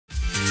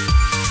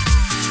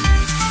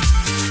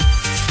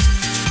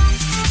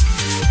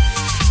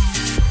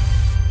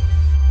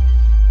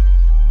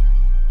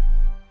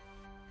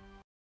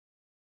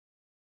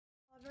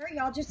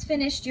y'all just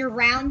finished your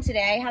round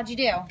today. How'd you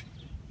do?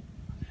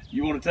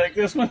 You want to take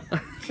this one?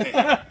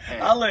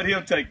 I'll let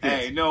him take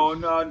this. Hey,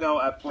 no.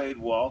 I played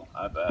well.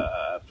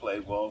 I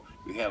played well.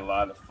 We had a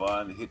lot of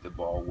fun. Hit the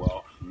ball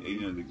well.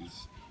 You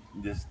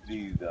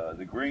know,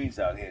 the greens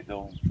out here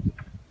don't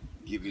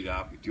give you the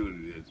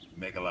opportunity to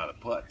make a lot of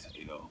putts.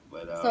 You know,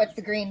 but So it's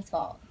the green's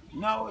fault.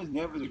 no, it's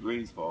never the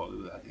greens' fault.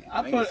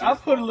 I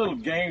put a little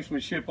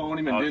gamesmanship on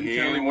him and didn't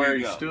tell him where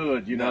he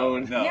stood, you know.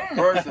 No. Yeah.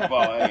 First of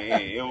all,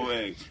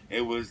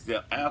 it was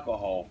the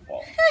alcohol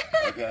fault.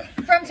 Okay.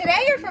 From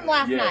today or from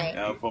last night?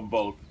 From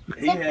both.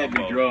 He had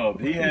me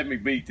drubbed. He had me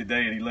beat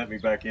today, and he let me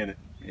back in it.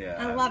 Yeah.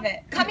 I love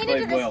it. Coming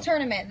into this well.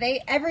 tournament,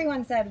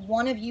 everyone said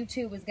one of you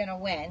two was going to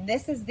win.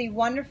 This is the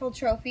wonderful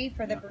trophy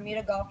for the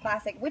Bermuda Golf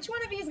Classic. Which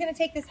one of you is going to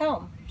take this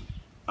home?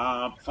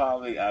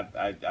 Probably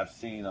I've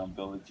seen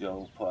Billy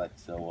Joe putt,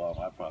 so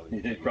I probably.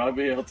 It'd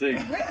probably be LT.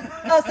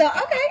 Oh, so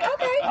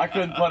okay. I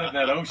couldn't putt it in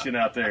that ocean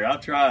out there. I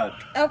tried.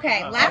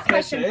 Okay, I'll last catch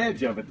question. the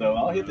edge of it though.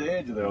 I'll hit the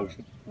edge of the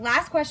ocean.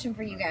 Last question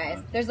for you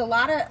guys. There's a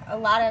lot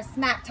of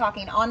smack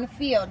talking on the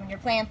field when you're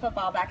playing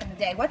football back in the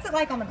day. What's it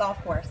like on the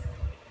golf course?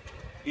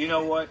 You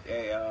know what?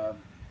 I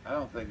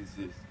don't think it's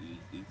just.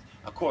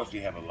 Of course, we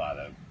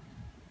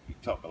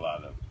talk a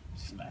lot of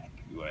smack,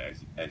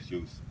 as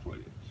you put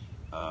it.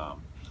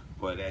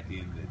 But at the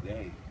end of the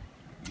day,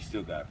 you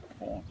still got to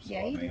perform. So,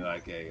 Yeah, I you mean, do.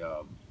 like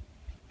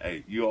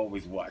hey, you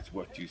always watch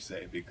what you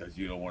say because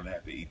you don't want to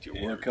have to eat your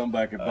words. It'll come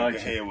back and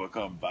bite you. It will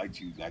come bite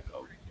you like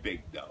a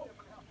big dog.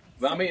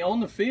 But I mean, on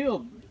the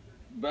field,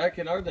 back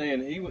in our day,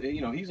 and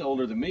he's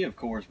older than me, of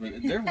course,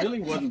 but there really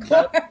wasn't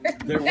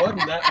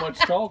that much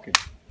talking.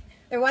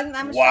 There wasn't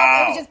that much Wow.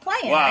 talk. It was just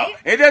playing, right?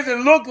 It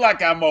doesn't look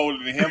like I'm older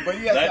than him, but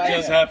yes, That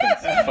just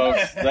happens,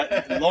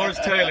 folks. Lawrence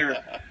Taylor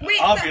Wait,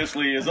 so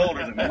obviously is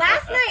older than me.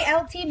 last night,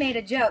 LT made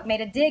a joke,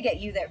 made a dig at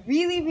you that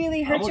really,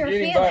 really hurt I'm your gonna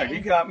get him feelings. back. He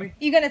got me.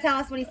 You gonna tell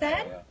us what he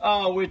said?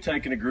 Oh, we're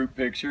taking a group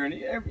picture, and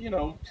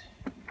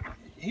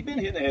he's been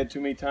hit in the head too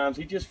many times.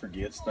 He just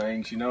forgets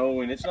things,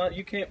 and it's not.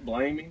 You can't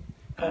blame him.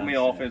 Call me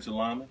offensive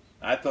lineman.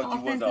 I thought you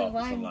were the Offensive offensive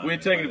line. lineman. We're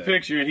taking a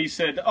picture, and he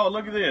said, "Oh,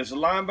 look at this, a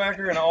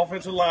linebacker and an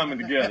offensive lineman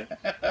together."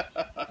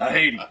 I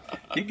hate him.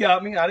 He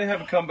got me. I didn't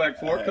have a comeback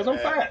for it because I'm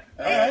fat.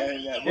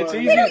 It's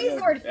We don't easy. use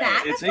the word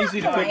fat. It's That's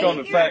easy not to pick right. on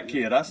the fat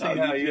kid. I see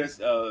how you he just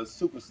is.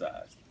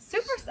 supersized.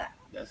 Super set.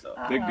 That's all.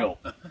 Big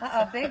gulp.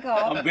 Big goal.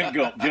 I'm big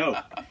gulp Joe.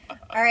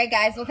 All right,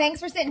 guys. Well, thanks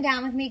for sitting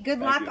down with me. Good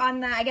Thank luck you. on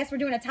the. I guess we're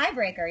doing a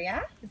tiebreaker,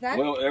 yeah? Is that?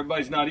 Well,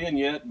 everybody's not in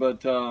yet,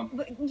 but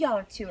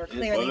Y'all two are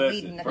clearly Well,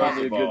 leading the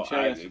probably pack. a good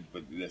chance.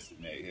 But listen,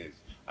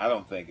 I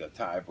don't think a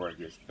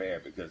tiebreaker is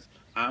fair because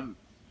I'm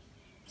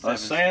a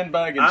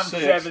sandbag and I'm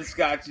six. 7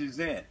 scotches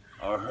in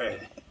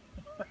already.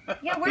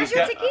 Yeah, where's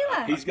your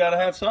tequila? He's got to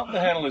have something to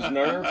handle his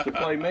nerves to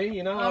play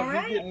me. All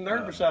right. He's getting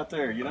nervous out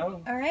there. All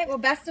right. Well,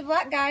 best of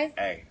luck, guys.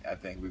 Hey, I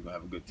think we're gonna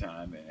have a good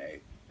time, and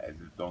I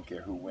don't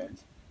care who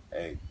wins.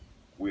 Hey,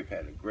 we've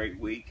had a great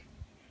week,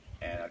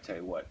 and I tell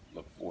you what,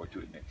 look forward to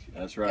it next year.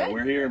 That's right. Good.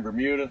 We're here in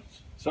Bermuda.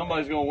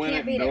 Somebody's gonna win Can't it.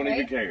 And beat don't it, even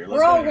right? care. We're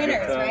Let's all have a good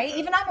winners, time. right?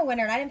 Even I'm a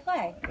winner, and I didn't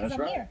play. 'cause That's I'm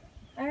right. here.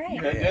 All right.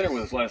 You had dinner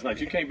with us last night.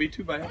 You can't be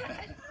too bad.